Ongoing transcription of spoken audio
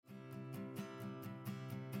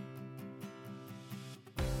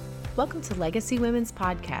Welcome to Legacy Women's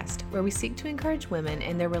Podcast, where we seek to encourage women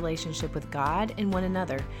in their relationship with God and one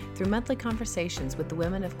another through monthly conversations with the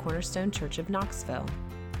women of Cornerstone Church of Knoxville.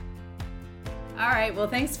 All right, well,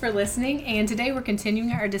 thanks for listening. And today we're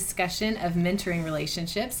continuing our discussion of mentoring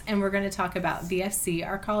relationships, and we're going to talk about VFC,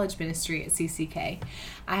 our college ministry at CCK.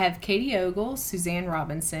 I have Katie Ogle, Suzanne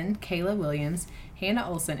Robinson, Kayla Williams, Hannah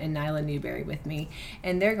Olson, and Nyla Newberry with me,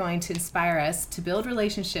 and they're going to inspire us to build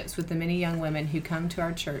relationships with the many young women who come to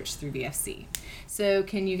our church through VFC. So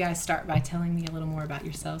can you guys start by telling me a little more about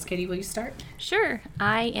yourselves? Katie, will you start? Sure.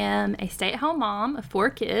 I am a stay-at-home mom of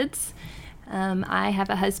 4 kids. I have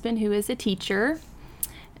a husband who is a teacher,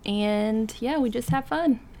 and we just have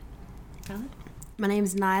fun. My name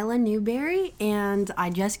is Nyla Newberry, and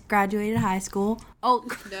I just graduated high school. Oh,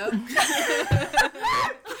 No.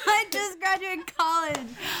 I just graduated college.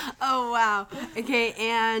 Oh, wow. Okay,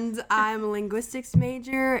 and I'm a linguistics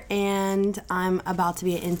major, and I'm about to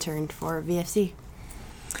be an intern for VFC.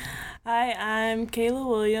 Hi, I'm Kayla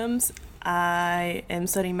Williams. I am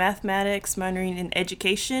studying mathematics, minoring in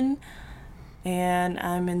education, and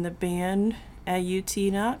I'm in the band at UT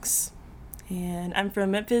Knox, and I'm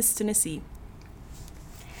from Memphis, Tennessee.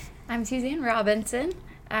 I'm Suzanne Robinson.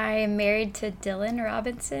 I am married to Dylan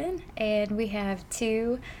Robinson, and we have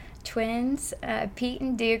 2 twins, Pete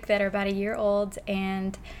and Duke, that are about a year old,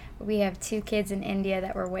 and we have 2 kids in India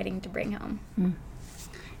that we're waiting to bring home.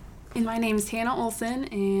 And my name is Hannah Olson,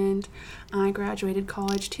 and I graduated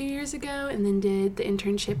college 2 years ago and then did the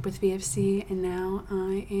internship with VFC, and now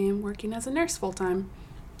I am working as a nurse full-time.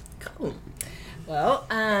 Cool. Well,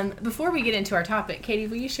 before we get into our topic, Katie,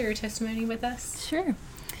 will you share your testimony with us? Sure.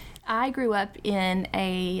 I grew up in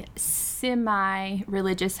a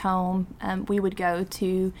semi-religious home. We would go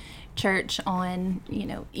to church on,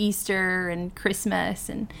 Easter and Christmas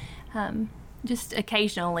and just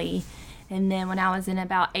occasionally. And then when I was in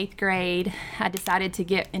about 8th grade, I decided to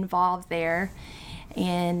get involved there.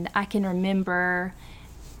 And I can remember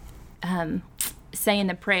saying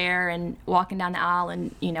the prayer and walking down the aisle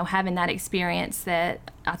and, having that experience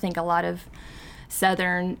that I think a lot of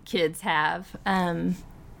Southern kids have.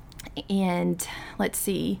 And let's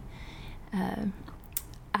see, I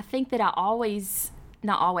think that I always,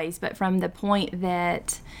 not always, but from the point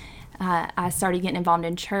that I started getting involved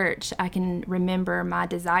in church, I can remember my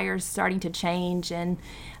desires starting to change, and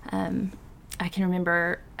I can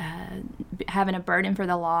remember having a burden for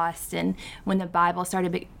the lost, and when the Bible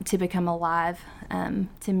started to become alive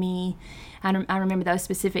to me, I remember those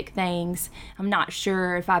specific things. I'm not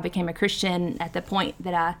sure if I became a Christian at the point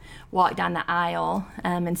that I walked down the aisle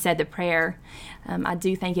and said the prayer. I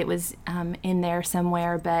do think it was in there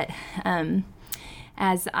somewhere, but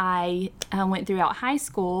as I went throughout high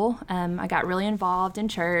school, I got really involved in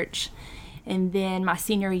church. And then my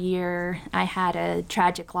senior year, I had a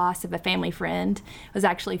tragic loss of a family friend. It was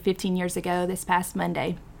actually 15 years ago this past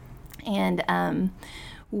Monday. And I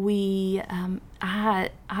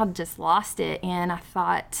just lost it. And I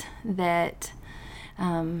thought that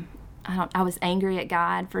I was angry at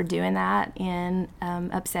God for doing that and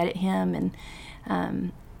upset at him. And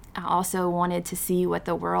I also wanted to see what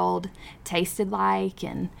the world tasted like.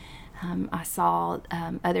 And I saw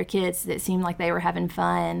other kids that seemed like they were having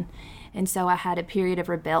fun. And so I had a period of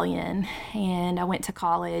rebellion, and I went to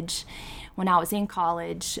college. When I was in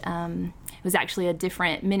college, it was actually a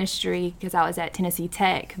different ministry because I was at Tennessee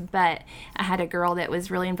Tech, but I had a girl that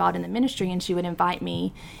was really involved in the ministry, and she would invite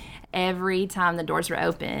me every time the doors were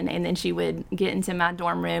open, and then she would get into my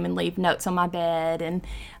dorm room and leave notes on my bed, and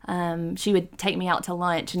she would take me out to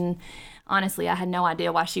lunch. And honestly, I had no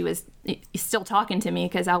idea why she was still talking to me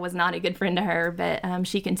because I was not a good friend to her, but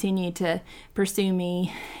she continued to pursue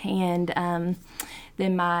me. And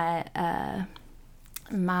then my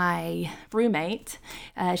roommate,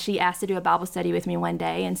 she asked to do a Bible study with me one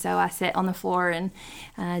day, and so I sat on the floor and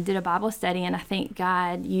did a Bible study, and I think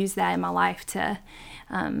God used that in my life to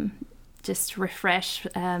just refresh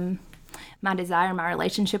my desire, my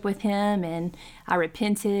relationship with him, and I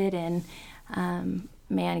repented, and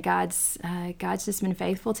man, God's just been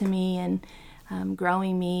faithful to me and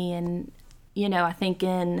growing me. And I think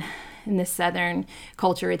in this Southern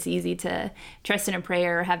culture, it's easy to trust in a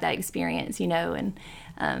prayer or have that experience, and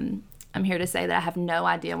I'm here to say that I have no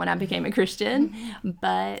idea when I became a Christian,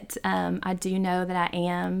 but I do know that I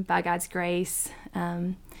am by God's grace,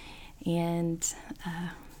 and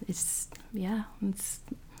it's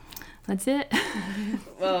that's it.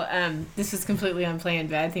 Well, this was completely unplanned,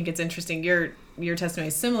 but I think it's interesting. Your testimony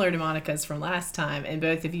is similar to Monica's from last time, and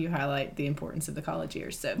both of you highlight the importance of the college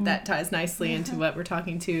years. So that ties nicely into what we're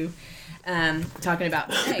talking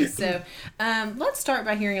about today. So let's start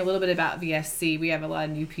by hearing a little bit about VFC. We have a lot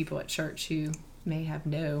of new people at church who may have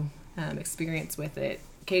no experience with it.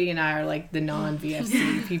 Katie and I are like the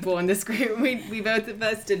non-VFC people in this group. We both of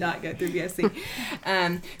us did not go through VFC.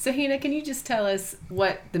 So Hannah, can you just tell us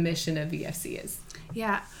what the mission of VFC is?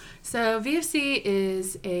 Yeah. So VFC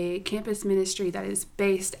is a campus ministry that is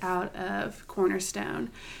based out of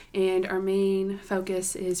Cornerstone, and our main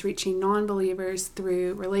focus is reaching non-believers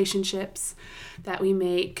through relationships that we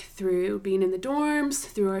make through being in the dorms,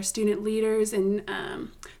 through our student leaders and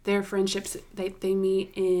their friendships that they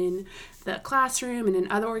meet in the classroom and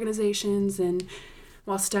in other organizations and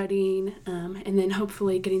while studying, and then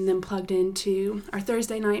hopefully getting them plugged into our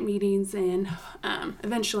Thursday night meetings and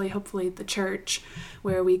eventually, hopefully, the church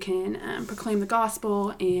where we can proclaim the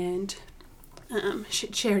gospel and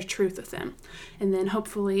share truth with them. And then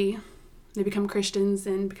hopefully they become Christians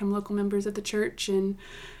and become local members of the church, and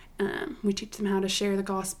we teach them how to share the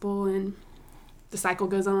gospel, and the cycle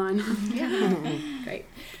goes on. Yeah. Great.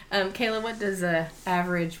 Kayla, what does an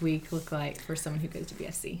average week look like for someone who goes to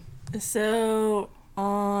VFC? So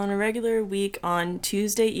on a regular week, on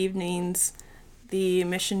Tuesday evenings, the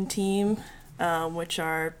mission team, which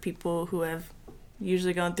are people who have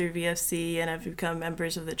usually gone through VFC and have become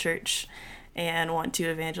members of the church and want to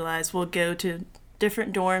evangelize, will go to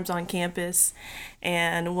different dorms on campus,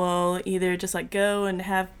 and we'll either just go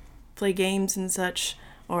and play games and such,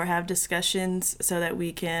 or have discussions so that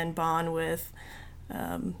we can bond with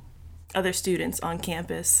other students on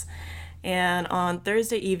campus. And on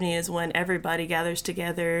Thursday evening is when everybody gathers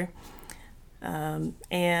together,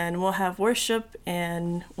 and we'll have worship,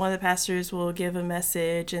 and one of the pastors will give a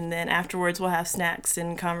message, and then afterwards we'll have snacks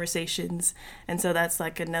and conversations. And so that's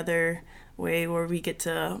another way where we get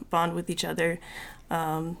to bond with each other.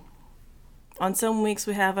 On some weeks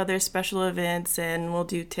we have other special events, and we'll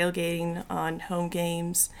do tailgating on home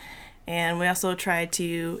games, and we also try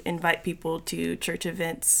to invite people to church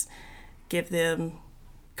events, give them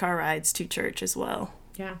car rides to church as well.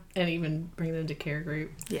 Yeah, and even bring them to care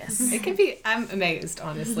group. Yes. It can be, I'm amazed,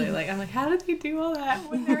 honestly. I'm like, how did they do all that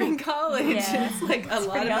when they're in college? Yeah. It's a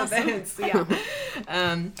lot of awesome. events. Yeah.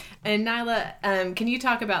 And Nyla, can you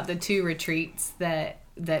talk about the 2 retreats that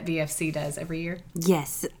VFC does every year?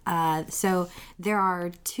 Yes. So there are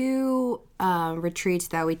 2 retreats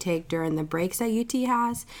that we take during the breaks that UT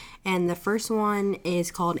has. And the first one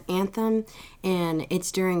is called Anthem, and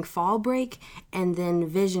it's during fall break. And then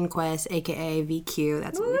Vision Quest, aka VQ,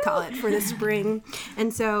 that's what we call it, for the spring.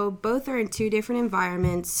 And so both are in 2 different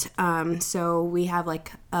environments. So we have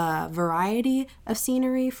a variety of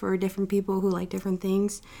scenery for different people who like different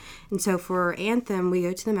things. And so for Anthem, we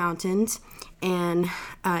go to the mountains, and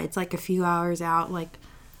it's a few hours out, like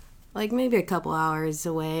maybe a couple hours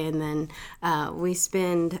away, and then we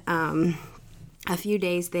spend a few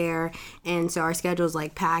days there, and so our schedule is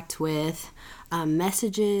packed with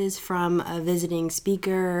messages from a visiting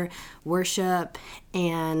speaker, worship,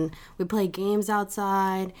 and we play games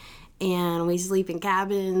outside, and we sleep in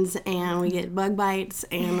cabins, and we get bug bites,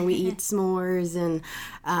 and we eat s'mores, and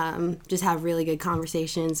just have really good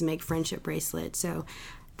conversations, make friendship bracelets. So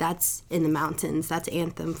that's in the mountains. That's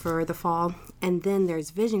Anthem for the fall. And then there's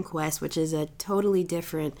Vision Quest, which is a totally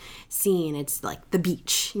different scene. It's like the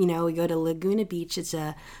beach. We go to Laguna Beach. It's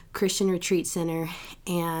a Christian retreat center,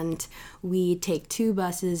 and we take 2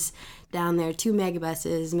 buses down there, 2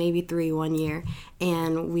 megabuses, maybe 3 one year,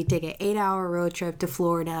 and we take an 8-hour road trip to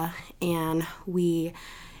Florida, and we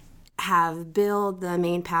have Bill, the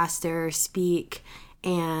main pastor, speak,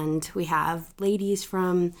 and we have ladies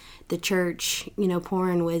from the church,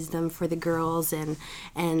 pouring wisdom for the girls, and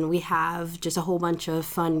we have just a whole bunch of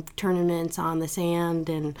fun tournaments on the sand,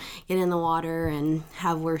 and get in the water and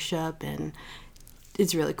have worship, and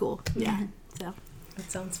it's really cool. Yeah. So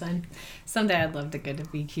That sounds fun. Someday I'd love to go to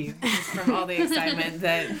VQ just from all the excitement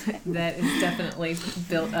that is definitely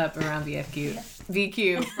built up around VQ.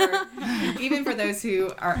 Even for those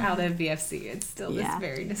who are out of VFC, it's still this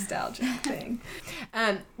very nostalgic thing.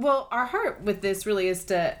 Well, our heart with this really is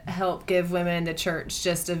to help give women in the church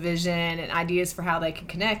just a vision and ideas for how they can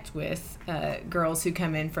connect with girls who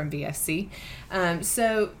come in from VFC.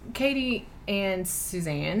 So Katie and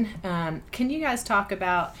Suzanne, can you guys talk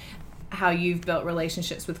about how you've built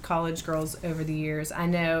relationships with college girls over the years? I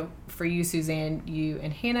know for you, Suzanne, you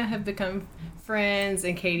and Hannah have become friends,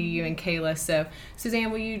 and Katie, you and Kayla. So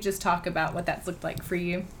Suzanne, will you just talk about what that's looked like for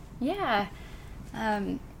you? Yeah.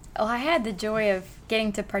 well, I had the joy of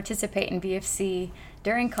getting to participate in VFC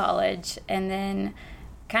during college, and then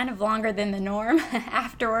kind of longer than the norm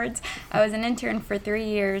afterwards. I was an intern for 3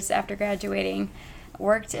 years after graduating,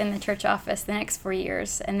 worked in the church office the next 4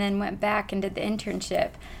 years, and then went back and did the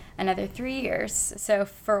internship another 3 years. So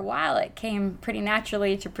for a while it came pretty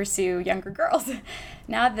naturally to pursue younger girls.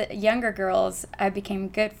 Now the younger girls I became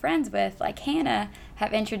good friends with, like Hannah,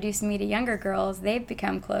 have introduced me to younger girls they've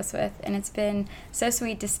become close with, and it's been so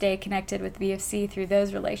sweet to stay connected with VFC through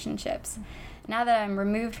those relationships. Now that I'm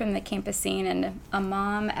removed from the campus scene and a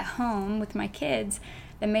mom at home with my kids,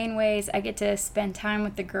 the main ways I get to spend time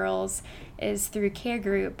with the girls is through care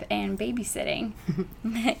group and babysitting.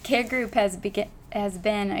 Care group has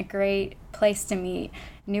been a great place to meet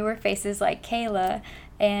newer faces like Kayla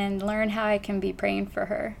and learn how I can be praying for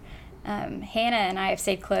her. Hannah and I have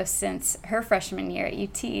stayed close since her freshman year at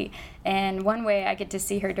UT, and one way I get to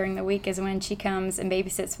see her during the week is when she comes and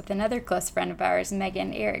babysits with another close friend of ours,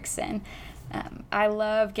 Megan Erickson. I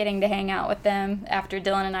love getting to hang out with them after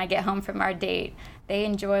Dylan and I get home from our date. They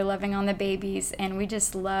enjoy loving on the babies, and we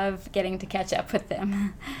just love getting to catch up with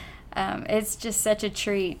them. It's just such a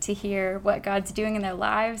treat to hear what God's doing in their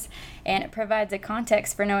lives, and it provides a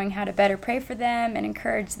context for knowing how to better pray for them and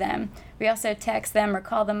encourage them. We also text them or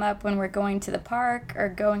call them up when we're going to the park or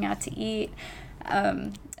going out to eat.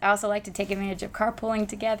 I also like to take advantage of carpooling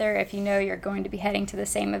together. If you know you're going to be heading to the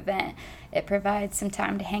same event, it provides some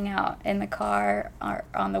time to hang out in the car or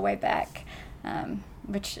on the way back,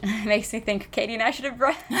 which makes me think Katie and I should have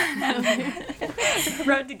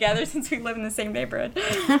rode together since we live in the same neighborhood.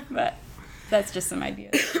 But that's just some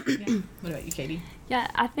ideas. Yeah. What about you, Katie? Yeah,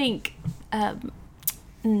 I think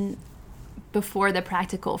before the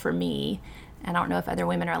practical for me, and I don't know if other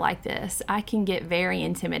women are like this, I can get very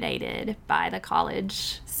intimidated by the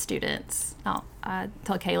college students. I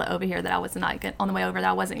told Kayla over here that I was not on the way over that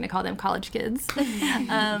I wasn't going to call them college kids. But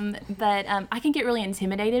I can get really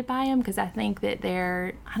intimidated by them because I think that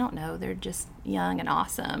they're just young and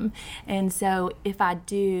awesome. And so if I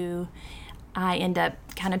do, I end up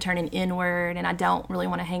kind of turning inward, and I don't really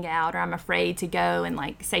want to hang out, or I'm afraid to go and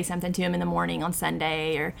like say something to him in the morning on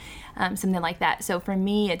Sunday or something like that. So for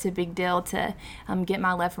me, it's a big deal to get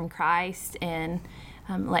my love from Christ and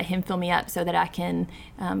let him fill me up so that I can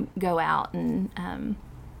go out and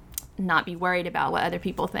not be worried about what other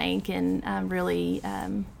people think, and really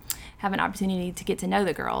have an opportunity to get to know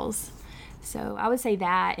the girls. So I would say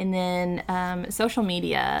that, and then social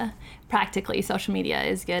media, practically social media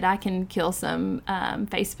is good. I can kill some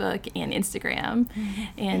Facebook and Instagram. Mm-hmm.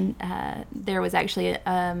 And there was actually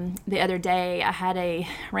the other day I had a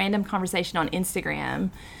random conversation on Instagram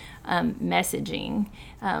messaging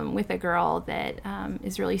with a girl that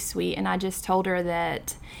is really sweet, and I just told her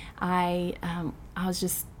that I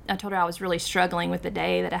told her I was really struggling with the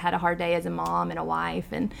day, that I had a hard day as a mom and a wife,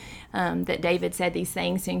 and that David said these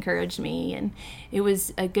things to encourage me, and it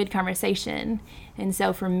was a good conversation. And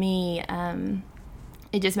so for me,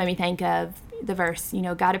 it just made me think of the verse,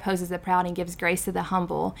 God opposes the proud and gives grace to the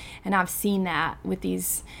humble. And I've seen that with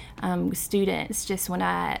these students, just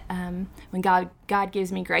when God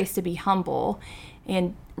gives me grace to be humble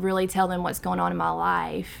and really tell them what's going on in my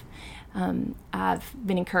life. I've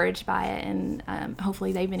been encouraged by it, and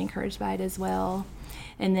hopefully they've been encouraged by it as well.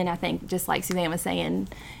 And then I think, just like Suzanne was saying,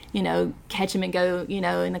 catch them and go,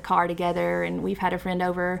 in the car together. And we've had a friend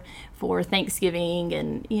over for Thanksgiving,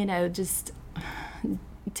 and, just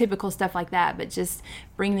typical stuff like that, but just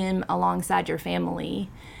bring them alongside your family.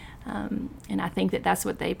 And I think that that's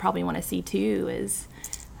what they probably want to see too, is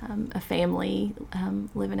a family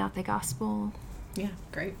living out the gospel. Yeah,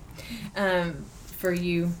 great. For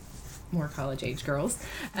you, more college-age girls,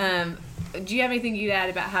 do you have anything you'd add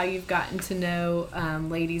about how you've gotten to know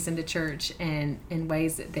ladies into church and in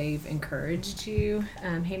ways that they've encouraged you?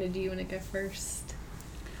 Hannah, do you want to go first?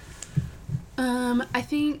 I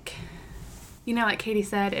think, like Katie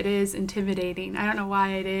said, it is intimidating. I don't know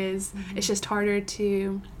why it is. Mm-hmm. It's just harder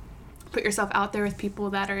to put yourself out there with people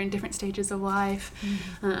that are in different stages of life.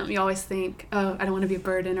 Mm-hmm. You always think, I don't want to be a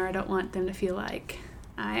burden, or I don't want them to feel like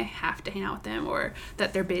I have to hang out with them, or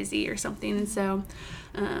that they're busy or something. And so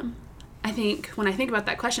I think when I think about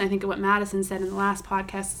that question, I think of what Madison said in the last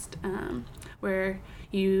podcast, where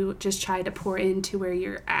you just try to pour into where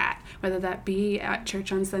you're at, whether that be at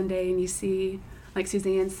church on Sunday and you see like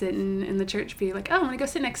Suzanne sitting in the church, be like, I'm going to go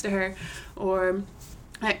sit next to her, or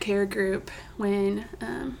at care group when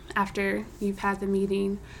after you've had the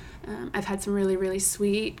meeting, I've had some really, really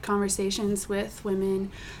sweet conversations with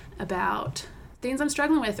women about things I'm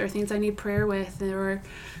struggling with, or things I need prayer with, or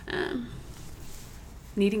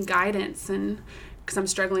needing guidance and because I'm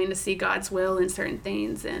struggling to see God's will in certain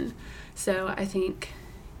things. And so I think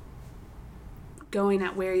going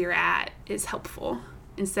at where you're at is helpful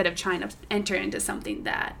instead of trying to enter into something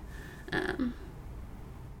that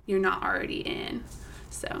you're not already in.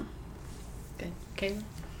 So good. Kayla?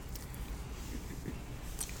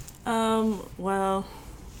 Well,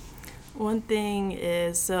 one thing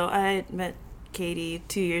is, so I met Katie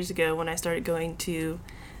 2 years ago when I started going to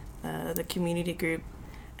the community group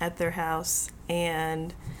at their house,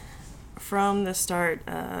 and from the start,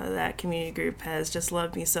 that community group has just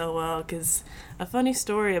loved me so well. Because a funny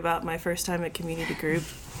story about my first time at community group,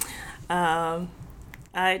 I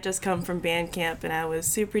had just come from band camp and I was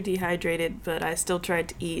super dehydrated, but I still tried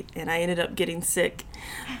to eat, and I ended up getting sick.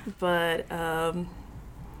 But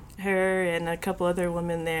her and a couple other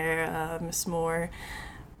women there, Miss Moore,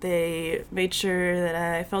 they made sure that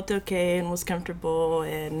I felt okay and was comfortable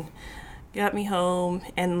and got me home.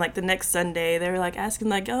 And like the next Sunday, they were like asking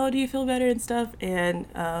like, oh, do you feel better and stuff? And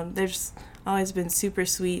they've just always been super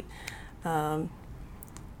sweet. And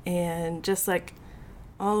just like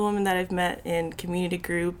all the women that I've met in community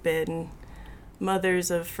group and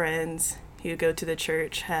mothers of friends who go to the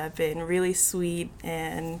church have been really sweet,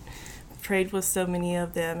 and prayed with so many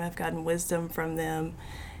of them. I've gotten wisdom from them,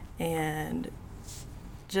 and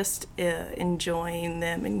just enjoying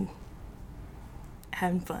them and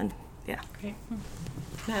having fun. Yeah. Great.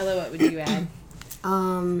 Nyla, what would you add?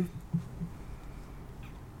 I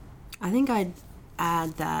think I'd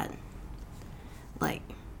add that, like,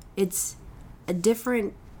 it's a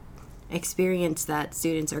different experience that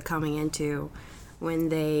students are coming into when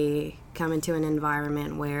they come into an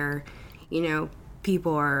environment where, you know,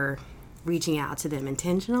 people are reaching out to them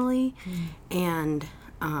intentionally and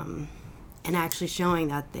actually showing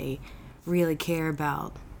that they really care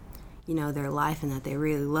about, you know, their life, and that they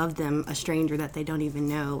really love them, a stranger that they don't even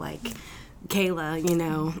know. Like Kayla, you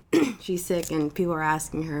know, she's sick and people are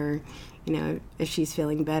asking her, you know, if she's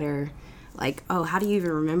feeling better. Like, oh, how do you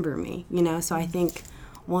even remember me? You know, so I think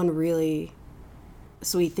one really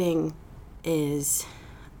sweet thing is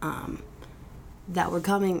that we're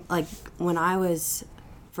coming, like when I was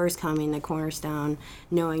first coming to Cornerstone,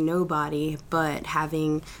 knowing nobody, but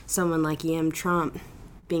having someone like Yam Trump,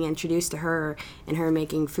 being introduced to her and her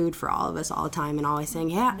making food for all of us all the time and always saying,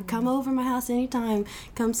 yeah, come over my house anytime,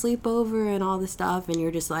 come sleep over and all this stuff. And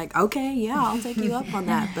you're just like, okay, yeah, I'll take you up on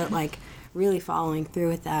that. But like really following through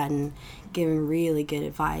with that and giving really good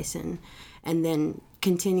advice, and then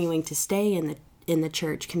continuing to stay in the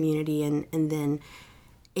church community and then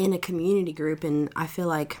in a community group. And I feel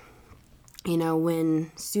like, you know,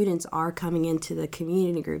 when students are coming into the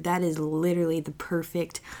community group, that is literally the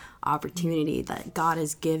perfect opportunity that God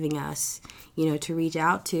is giving us, you know, to reach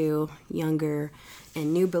out to younger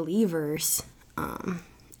and new believers. And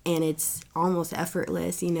it's almost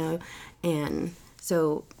effortless, you know. And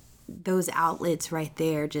so those outlets right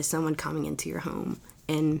there, just someone coming into your home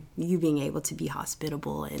and you being able to be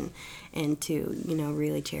hospitable and to, you know,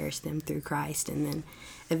 really cherish them through Christ. And then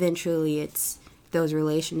eventually it's those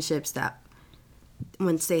relationships that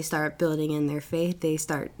once they start building in their faith, they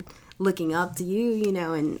start looking up to you, you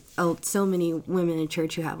know. And so many women in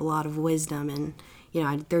church who have a lot of wisdom, and, you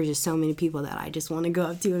know, there's just so many people that I just want to go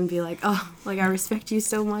up to and be like, oh, like, I respect you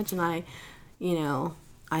so much, and I, you know,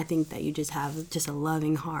 I think that you just have just a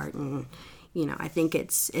loving heart. And, you know, I think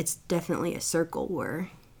it's definitely a circle where,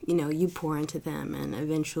 you know, you pour into them, and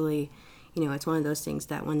eventually, you know, it's one of those things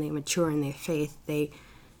that when they mature in their faith, they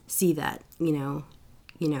see that, you know,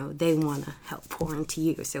 they want to help pour into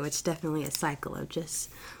you. So it's definitely a cycle of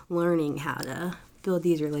just learning how to build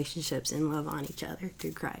these relationships and love on each other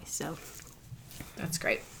through Christ. So that's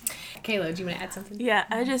great. Kayla, do you want to add something? Yeah,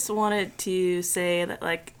 I just wanted to say that,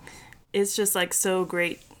 like, it's just, like, so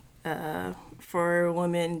great for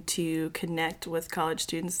women to connect with college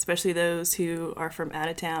students, especially those who are from out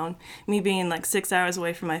of town. Me being, like, 6 hours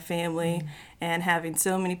away from my family and having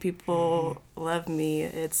so many people love me,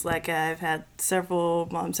 it's like I've had several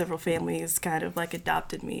families kind of, like,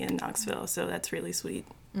 adopted me in Knoxville, so that's really sweet.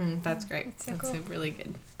 That's great. That's so That's cool. a really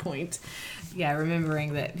good point. Yeah,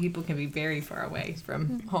 remembering that people can be very far away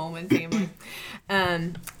from home and family.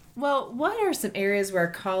 Well, what are some areas where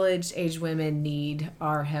college-age women need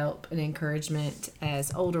our help and encouragement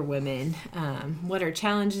as older women? What are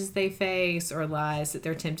challenges they face or lies that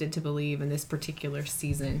they're tempted to believe in this particular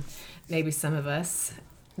season? Maybe some of us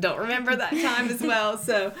don't remember that time as well.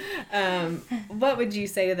 So what would you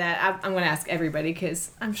say to that? I'm going to ask everybody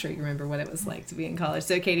because I'm sure you remember what it was like to be in college.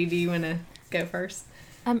 So, Katie, do you want to go first?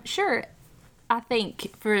 Sure. I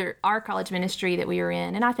think for our college ministry that we were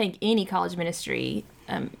in, and I think any college ministry,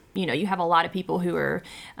 you know, you have a lot of people who are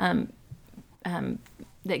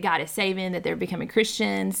that God is saving, that they're becoming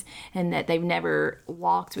Christians, and that they've never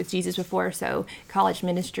walked with Jesus before. So college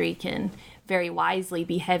ministry can very wisely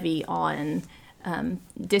be heavy on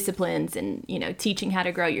disciplines and, teaching how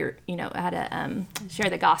to grow your, how to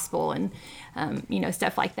share the gospel and,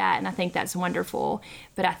 stuff like that. And I think that's wonderful.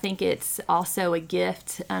 But I think it's also a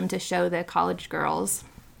gift to show the college girls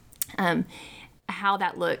how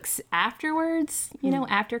that looks afterwards,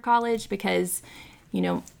 after college, because,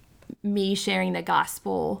 me sharing the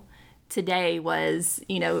gospel today was,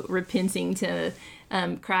 repenting to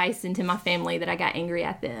Christ and to my family that I got angry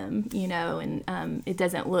at them, and it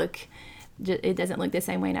doesn't look the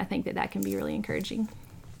same way. And I think that can be really encouraging.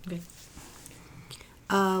 Okay.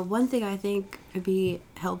 One thing I think would be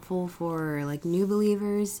helpful for like new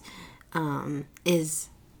believers is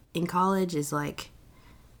in college is like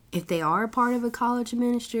if they are a part of a college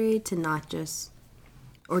ministry to not just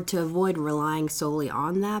or to avoid relying solely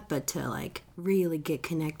on that, but to like really get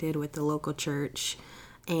connected with the local church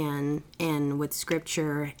and with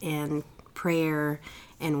scripture and prayer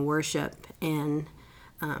and worship and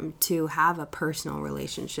to have a personal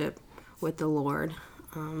relationship with the Lord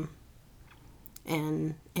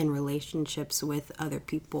and relationships with other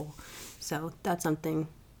people. So that's something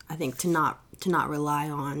I think to not rely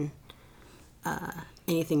on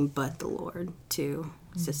anything but the Lord to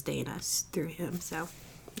sustain us through Him. So.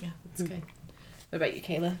 Yeah, that's good. What about you,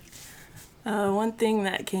 Kayla? One thing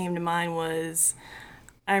that came to mind was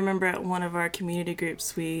I remember at one of our community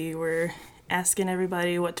groups we were asking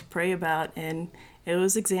everybody what to pray about, and it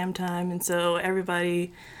was exam time, and so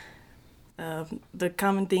everybody, the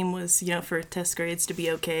common theme was, for test grades to be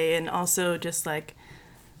okay, and also just like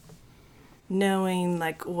knowing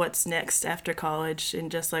like what's next after college and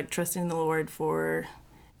just like trusting the Lord for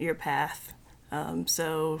your path.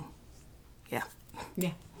 So, yeah.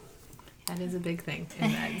 Yeah, that is a big thing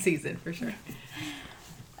in that season for sure.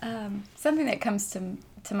 Something that comes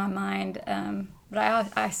to my mind, but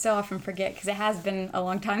I so often forget because it has been a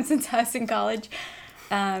long time since I was in college,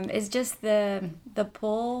 is just the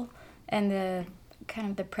pull and the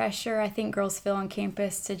kind of the pressure I think girls feel on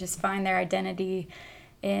campus to just find their identity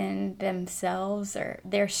in themselves or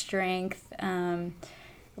their strength,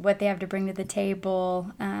 what they have to bring to the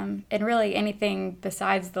table, and really anything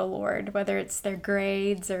besides the Lord, whether it's their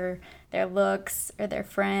grades or their looks or their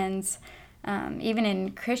friends, even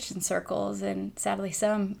in Christian circles and sadly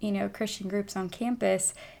some, Christian groups on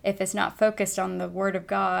campus, if it's not focused on the Word of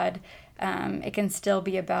God, it can still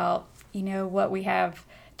be about, what we have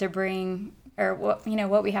to bring or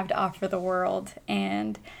what we have to offer the world.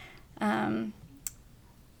 And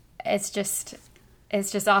it's just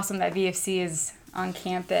awesome that VFC is on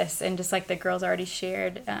campus, and just like the girls already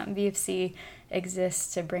shared, VFC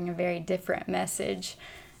exists to bring a very different message,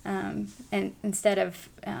 and instead of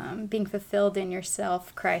being fulfilled in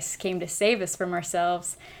yourself, Christ came to save us from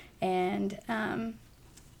ourselves, and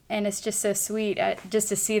it's just so sweet just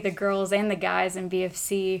to see the girls and the guys in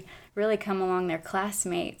VFC really come along their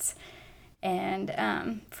classmates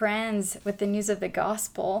and friends with the news of the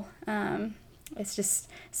gospel. It's just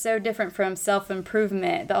so different from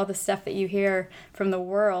self-improvement, all the stuff that you hear from the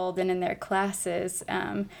world and in their classes,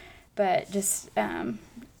 but just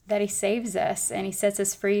that He saves us and He sets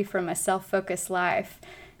us free from a self-focused life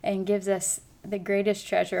and gives us the greatest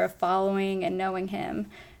treasure of following and knowing Him.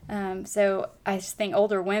 So I just think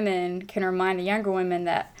older women can remind the younger women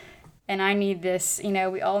that, and I need this,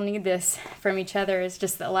 we all need this from each other, it's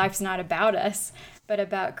just that life's not about us, but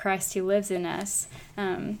about Christ who lives in us.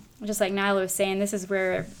 Just like Nyla was saying, this is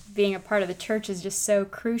where being a part of the church is just so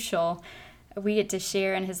crucial. We get to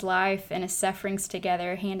share in His life and His sufferings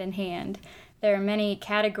together, hand in hand. There are many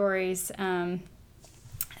categories,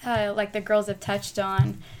 like the girls have touched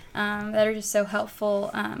on, that are just so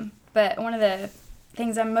helpful. But one of the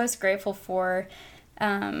things I'm most grateful for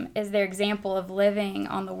is their example of living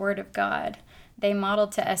on the Word of God. They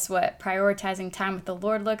modeled to us what prioritizing time with the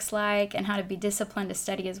Lord looks like and how to be disciplined to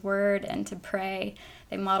study His Word and to pray.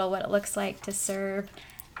 They model what it looks like to serve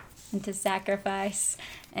and to sacrifice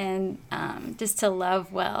and just to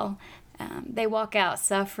love well. They walk out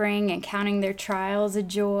suffering and counting their trials a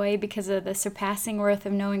joy because of the surpassing worth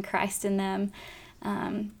of knowing Christ in them.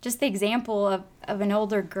 Just the example of an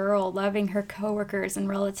older girl loving her coworkers and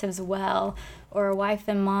relatives well, or a wife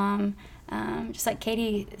and mom, just like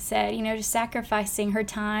Katie said, just sacrificing her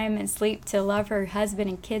time and sleep to love her husband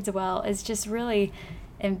and kids well is just really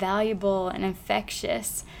invaluable and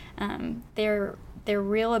infectious. They're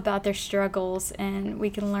real about their struggles, and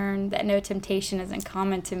we can learn that no temptation is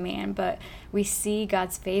uncommon to man, but we see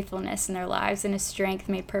God's faithfulness in their lives and His strength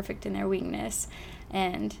made perfect in their weakness.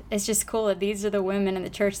 And it's just cool that these are the women in the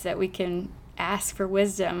church that we can ask for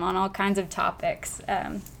wisdom on all kinds of topics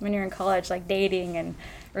when you're in college, like dating and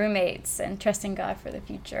roommates and trusting God for the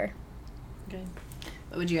future. Good.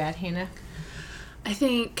 What would you add, Hannah? I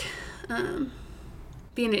think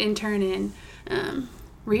being an intern and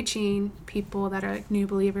reaching people that are like new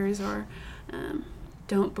believers or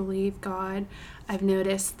don't believe God, I've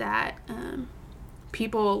noticed that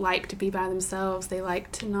people like to be by themselves. They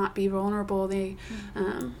like to not be vulnerable. They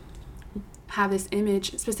have this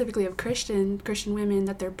image specifically of Christian women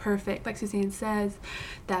that they're perfect, like Suzanne says,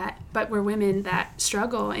 but we're women that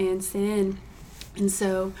struggle and sin. And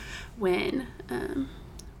so when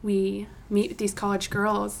we meet with these college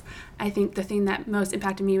girls, I think the thing that most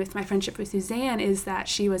impacted me with my friendship with Suzanne is that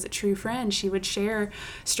she was a true friend. She would share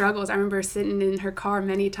struggles. I remember sitting in her car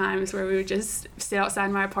many times where we would just sit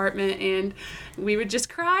outside my apartment and we would just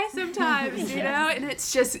cry sometimes, you know, and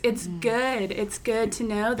it's good. It's good to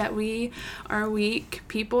know that we are weak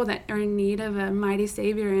people that are in need of a mighty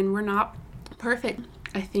Savior, and we're not perfect.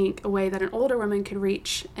 I think a way that an older woman could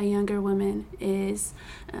reach a younger woman is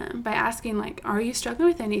by asking, like, are you struggling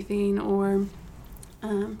with anything, or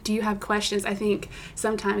do you have questions? I think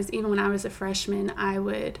sometimes, even when I was a freshman, I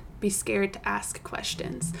would be scared to ask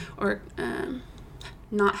questions or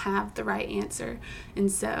not have the right answer.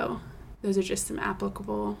 And so those are just some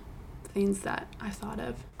applicable things that I thought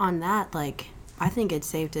of. On that, like, I think it's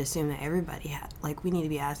safe to assume that everybody we need to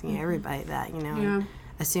be asking everybody that, you know. Yeah.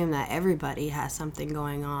 Assume that everybody has something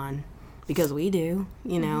going on, because we do,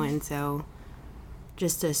 you know, and so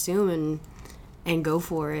just to assume and go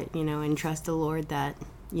for it, you know, and trust the Lord that,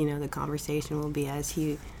 you know, the conversation will be as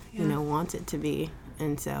He, you know, wants it to be,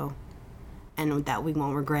 and so, and that we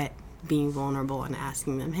won't regret being vulnerable and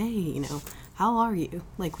asking them, hey, you know, how are you?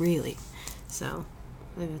 Like, really? So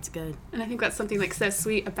I think that's good. And I think that's something like so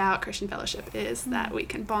sweet about Christian fellowship is that we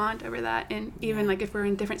can bond over that. And even like if we're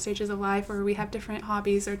in different stages of life or we have different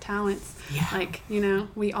hobbies or talents, like, you know,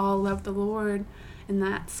 we all love the Lord, and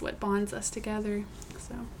that's what bonds us together.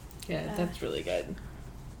 So yeah, that's really good.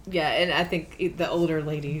 Yeah, and I think the older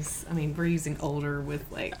ladies, I mean, we're using older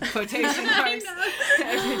with, like, quotation marks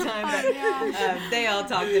every time, but they all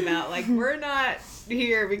talked about, like, we're not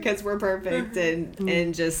here because we're perfect,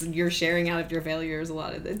 and just you're sharing out of your failures a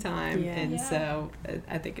lot of the time. So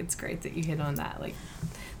I think it's great that you hit on that. Like,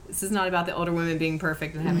 this is not about the older women being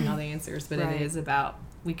perfect and having all the answers, but it is about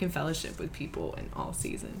we can fellowship with people in all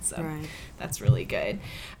seasons. So that's really good.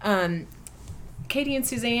 Katie and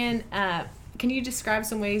Suzanne, can you describe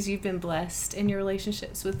some ways you've been blessed in your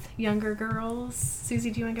relationships with younger girls?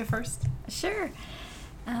 Susie, do you want to go first? Sure.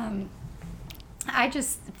 I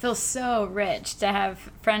just feel so rich to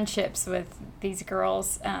have friendships with these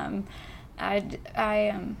girls. I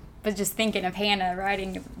was just thinking of Hannah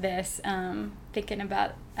writing this, thinking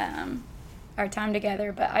about our time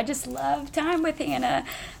together, but I just love time with Hannah.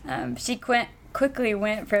 She quickly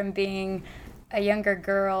went from being a younger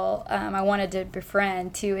girl I wanted to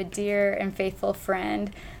befriend to a dear and faithful friend.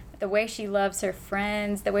 The way she loves her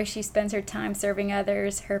friends, the way she spends her time serving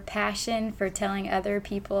others, her passion for telling other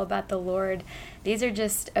people about the Lord. These are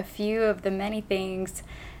just a few of the many things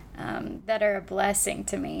that are a blessing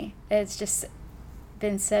to me. It's just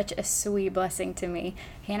been such a sweet blessing to me.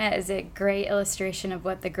 Hannah is a great illustration of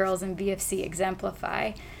what the girls in VFC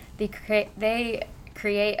exemplify. They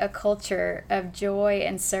create a culture of joy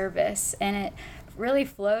and service, and it really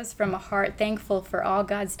flows from a heart thankful for all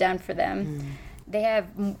God's done for them. They have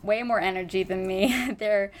way more energy than me.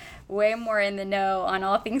 They're way more in the know on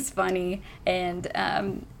all things funny, and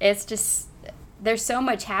it's just, there's so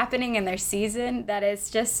much happening in their season that it's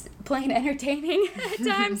just plain entertaining at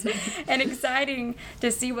times and exciting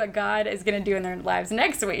to see what God is going to do in their lives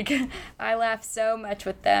next week. I laugh so much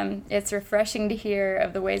with them. It's refreshing to hear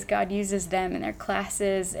of the ways God uses them in their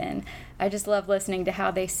classes, and I just love listening to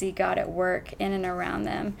how they see God at work in and around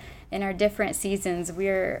them. In our different seasons,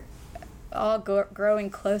 we're all growing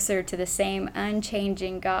closer to the same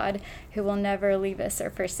unchanging God who will never leave us or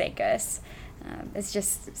forsake us. It's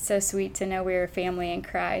just so sweet to know we're a family in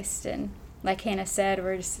Christ, and like Hannah said,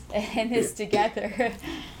 we're just in this together.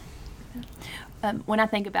 When I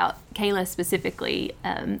think about Kayla specifically,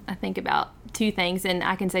 I think about two things, and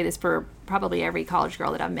I can say this for probably every college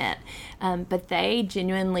girl that I've met, but they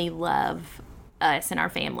genuinely love us and our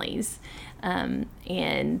families.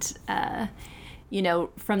 You know,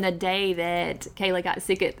 from the day that Kayla got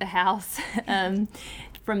sick at the house,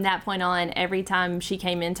 from that point on, every time she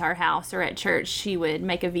came into our house or at church, she would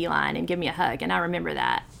make a V-line and give me a hug. And I remember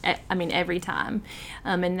that, every time.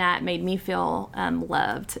 And that made me feel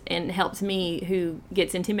loved, and helped me who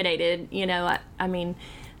gets intimidated. You know, I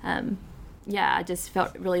just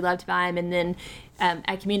felt really loved by him. And then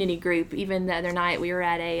at community group. Even the other night, we were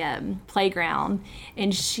at a playground,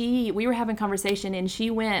 and we were having conversation, and she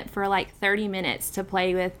went for like 30 minutes to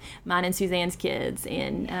play with mine and Suzanne's kids,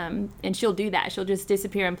 and she'll do that. She'll just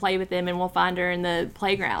disappear and play with them, and we'll find her in the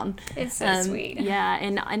playground. It's so sweet. Yeah,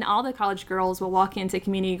 and all the college girls will walk into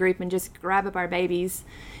community group and just grab up our babies.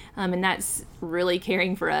 And that's really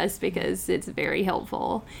caring for us because it's very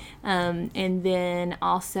helpful. And then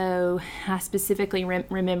also, I specifically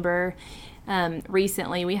remember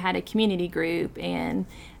recently we had a community group, and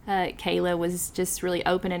Kayla was just really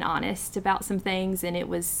open and honest about some things, and it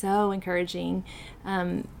was so encouraging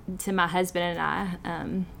to my husband and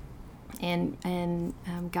I. And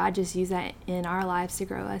God just used that in our lives to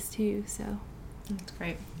grow us too. So that's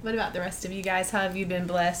great. What about the rest of you guys? How have you been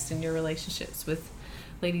blessed in your relationships with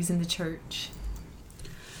ladies in the church?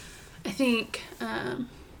 I think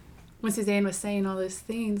when Suzanne was saying all those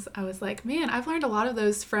things, I was like, man, I've learned a lot of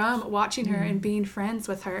those from watching her and being friends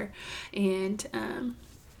with her. And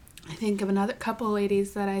I think of another couple of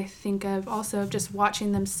ladies that I think of also of just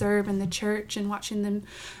watching them serve in the church and watching them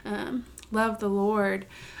love the Lord.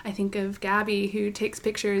 I think of Gabby, who takes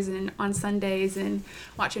pictures on Sundays, and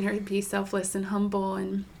watching her be selfless and humble,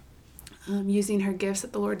 and using her gifts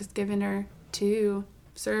that the Lord has given her to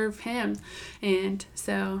serve him. And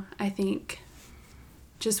so I think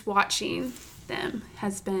just watching them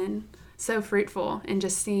has been so fruitful, and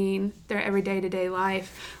just seeing their everyday to day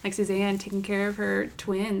life, like Suzanne taking care of her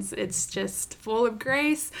twins, it's just full of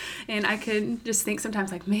grace. And I could just think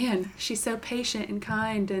sometimes like, man, she's so patient and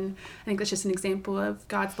kind, and I think that's just an example of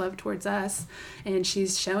God's love towards us, and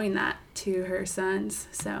she's showing that to her sons.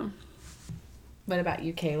 So what about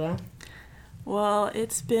you, Kayla? Well,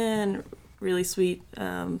 it's been really sweet,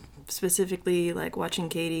 specifically like watching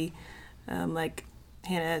Katie, like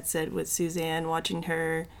Hannah had said with Suzanne, watching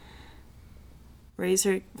her raise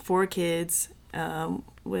her 4 kids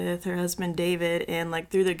with her husband David, and like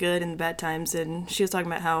through the good and the bad times. And she was talking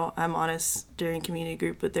about how I'm honest during community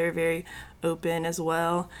group, but they're very open as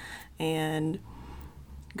well. And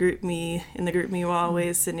in the group me, we're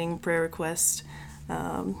always sending prayer requests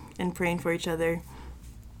and praying for each other.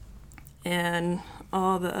 And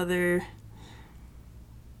all the other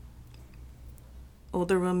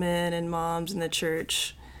older women and moms in the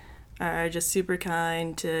church are just super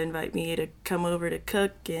kind to invite me to come over to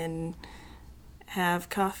cook and have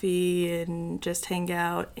coffee and just hang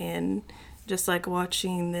out, and just like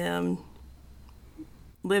watching them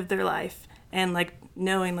live their life, and like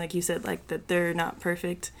knowing, like you said, like that they're not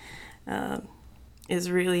perfect is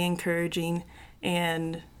really encouraging.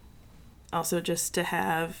 And also just to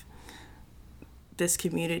have this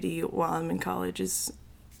community while I'm in college is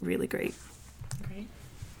really great. Great.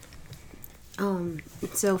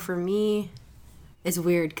 So for me, it's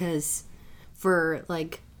weird because for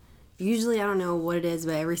like, usually I don't know what it is,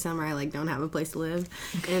 but every summer I like don't have a place to live.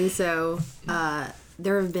 And so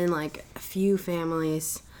there have been like a few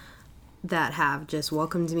families that have just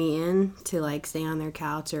welcomed me in to like stay on their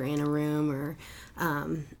couch or in a room, or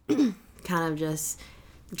kind of just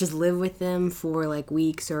live with them for like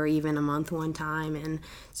weeks or even a month one time. And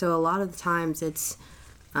so a lot of the times it's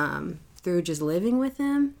through just living with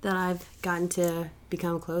them that I've gotten to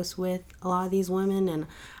become close with a lot of these women. And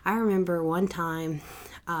I remember one time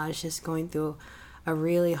I was just going through a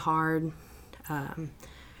really hard,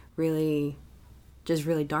 really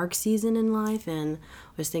dark season in life, and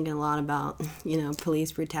was thinking a lot about,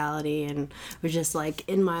 police brutality, and was just like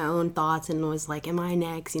in my own thoughts, and was like, am I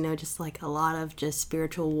next? Just like a lot of just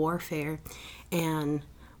spiritual warfare. And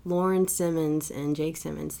Lauren Simmons and Jake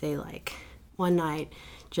Simmons, they like one night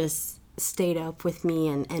just stayed up with me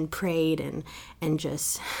and prayed and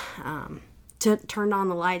just turned on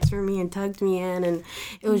the lights for me and tugged me in, and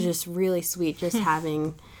it was just really sweet just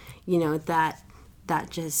having that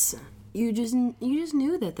just you just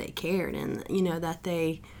knew that they cared, and that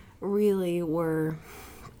they really were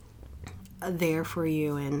there for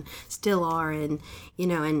you and still are, and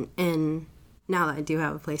and now that I do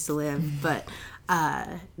have a place to live. But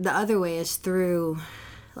the other way is through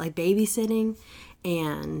like babysitting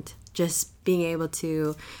and just being able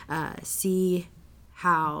to see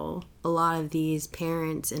how a lot of these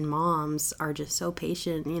parents and moms are just so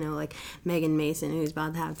patient, like Megan Mason, who's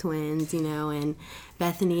about to have twins, and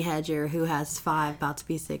Bethany Hedger, who has 5, about to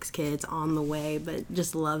be 6 kids on the way, but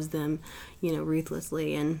just loves them,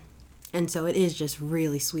 ruthlessly. And so it is just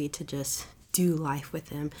really sweet to just do life with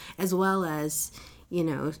them, as well as,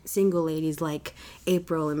 single ladies like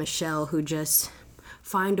April and Michelle, who just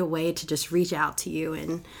find a way to just reach out to you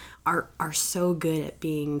and are so good at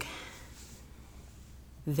being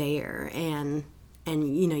there, and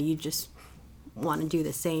you just want to do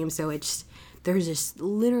the same. So it's there's just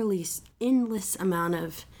literally endless amount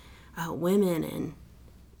of women and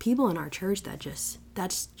people in our church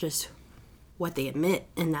that's just what they admit,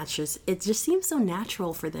 and it just seems so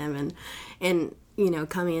natural for them. And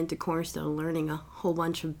coming into Cornerstone, learning a whole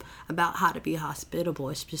bunch about how to be hospitable,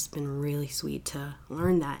 it's just been really sweet to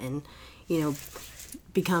learn that. And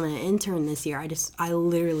becoming an intern this year, I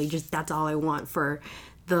literally that's all I want for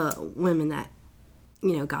the women that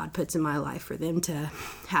God puts in my life, for them to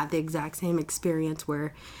have the exact same experience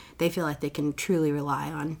where they feel like they can truly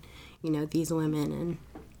rely on these women and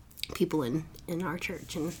people in our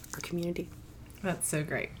church and our community. That's so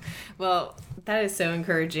great. Well, that is so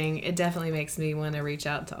encouraging. It definitely makes me want to reach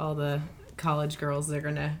out to all the college girls that are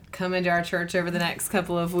going to come into our church over the next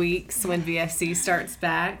couple of weeks when VFC starts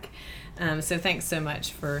back. So thanks so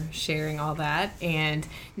much for sharing all that. And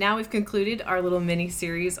now we've concluded our little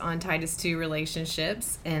mini-series on Titus 2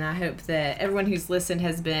 relationships. And I hope that everyone who's listened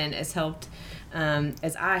has been as helped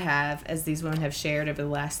as I have, as these women have shared over the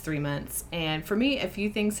last 3 months. And for me, a few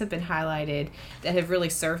things have been highlighted that have really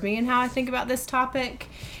served me in how I think about this topic.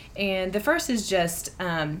 And the first is just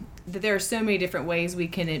that there are so many different ways we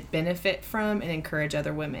can benefit from and encourage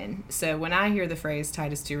other women. So when I hear the phrase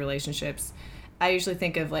Titus 2 relationships, I usually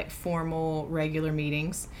think of like formal, regular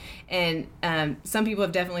meetings. And some people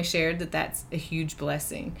have definitely shared that that's a huge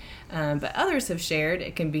blessing. But others have shared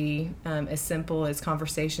it can be as simple as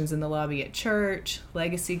conversations in the lobby at church,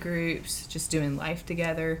 legacy groups, just doing life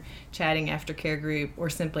together, chatting after care group, or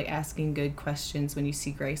simply asking good questions when you see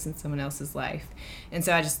grace in someone else's life. And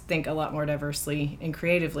so I just think a lot more diversely and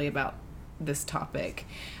creatively about this topic.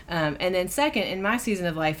 And then second, in my season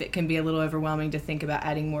of life, it can be a little overwhelming to think about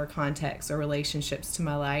adding more context or relationships to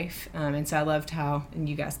my life. And so I loved how, and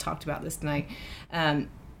you guys talked about this tonight,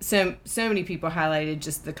 so many people highlighted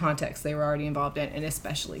just the context they were already involved in, and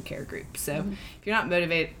especially care group. So if you're not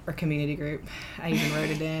motivated, or community group, I even wrote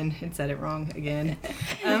it in and said it wrong again.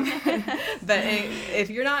 But if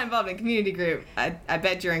you're not involved in community group, I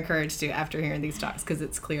bet you're encouraged to after hearing these talks, because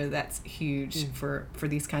it's clear that's huge for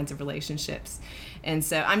these kinds of relationships. And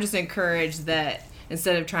so I'm just encouraged that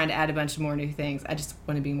instead of trying to add a bunch of more new things, I just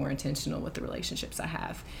want to be more intentional with the relationships I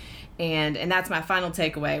have. And that's my final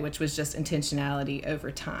takeaway, which was just intentionality over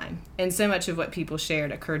time. And so much of what people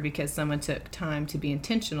shared occurred because someone took time to be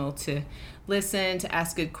intentional, to listen, to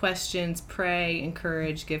ask good questions, pray,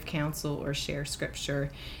 encourage, give counsel, or share scripture.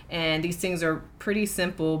 And these things are pretty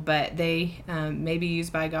simple, but they may be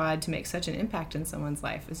used by God to make such an impact in someone's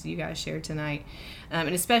life, as you guys shared tonight, and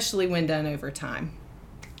especially when done over time,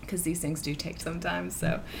 because these things do take some time.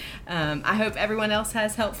 So I hope everyone else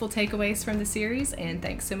has helpful takeaways from the series, and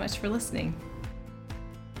thanks so much for listening.